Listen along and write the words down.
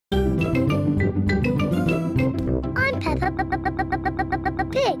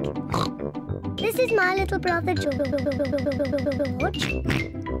Pig. This is my little brother George.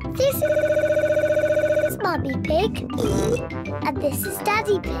 This is Mummy Pig. And this is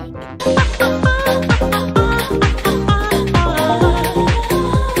Daddy Pig.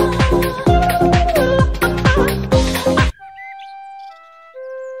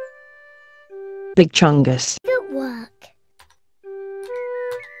 Big Chungus. Good work.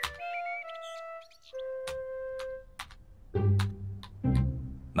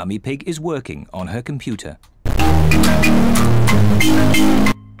 Mummy Pig is working on her computer.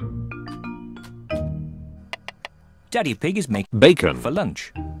 Daddy Pig is making bacon for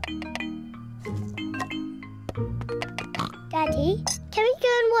lunch. Daddy, can we go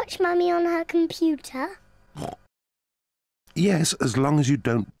and watch Mummy on her computer? Yes, as long as you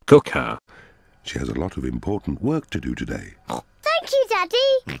don't cook her. She has a lot of important work to do today. Thank you,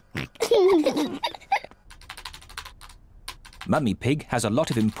 Daddy. Mummy Pig has a lot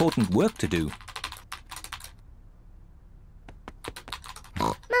of important work to do.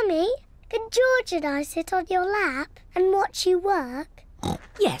 Mummy, can George and I sit on your lap and watch you work?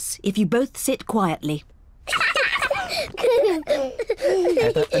 Yes, if you both sit quietly.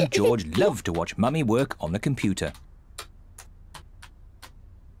 Peppa and George love to watch Mummy work on the computer.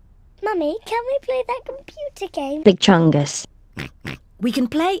 Mummy, can we play that computer game? Big Chungus. We can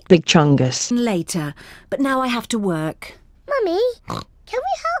play Big Chungus. later, but now I have to work. Mummy, can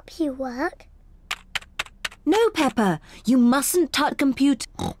we help you work? No, Peppa, you mustn't touch computer.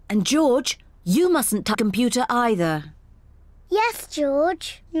 And George, you mustn't touch computer either. Yes,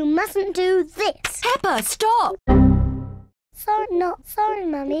 George. You mustn't do this. Peppa, stop! Sorry,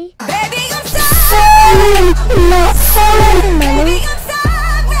 Mummy. Baby, I'm sorry! Not sorry, Mummy.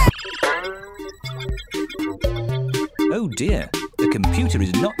 Oh dear, the computer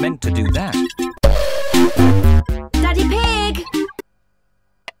is not meant to do that. Daddy Pig!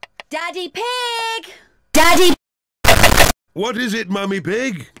 Daddy Pig! Daddy... What is it, Mummy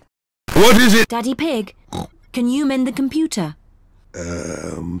Pig? What is it? Daddy Pig, can you mend the computer?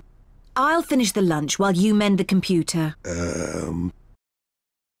 I'll finish the lunch while you mend the computer.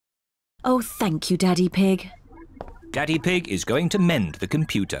 Oh, thank you, Daddy Pig. Daddy Pig is going to mend the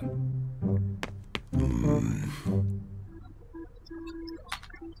computer.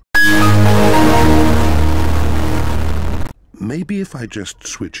 Maybe if I just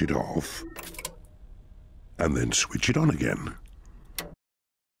switch it off and then switch it on again.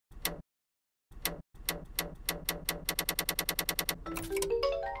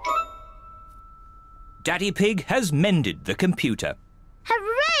 Daddy Pig has mended the computer.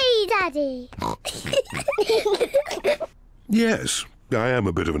 Hooray, Daddy! Yes, I am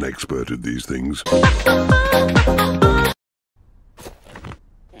a bit of an expert at these things.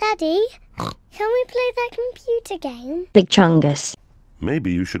 Daddy, can we play that computer game? Big Chungus.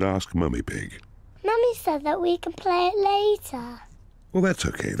 Maybe you should ask Mummy Pig. Mummy said that we can play it later. Well, that's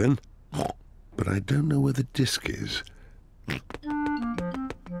okay then. But I don't know where the disc is.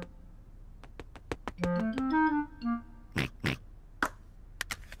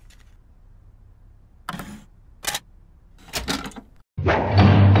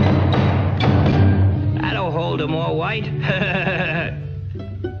 That'll hold 'em all white.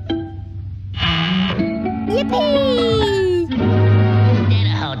 Yippee!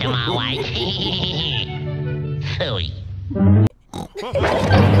 That'll hold 'em all white. Phooey.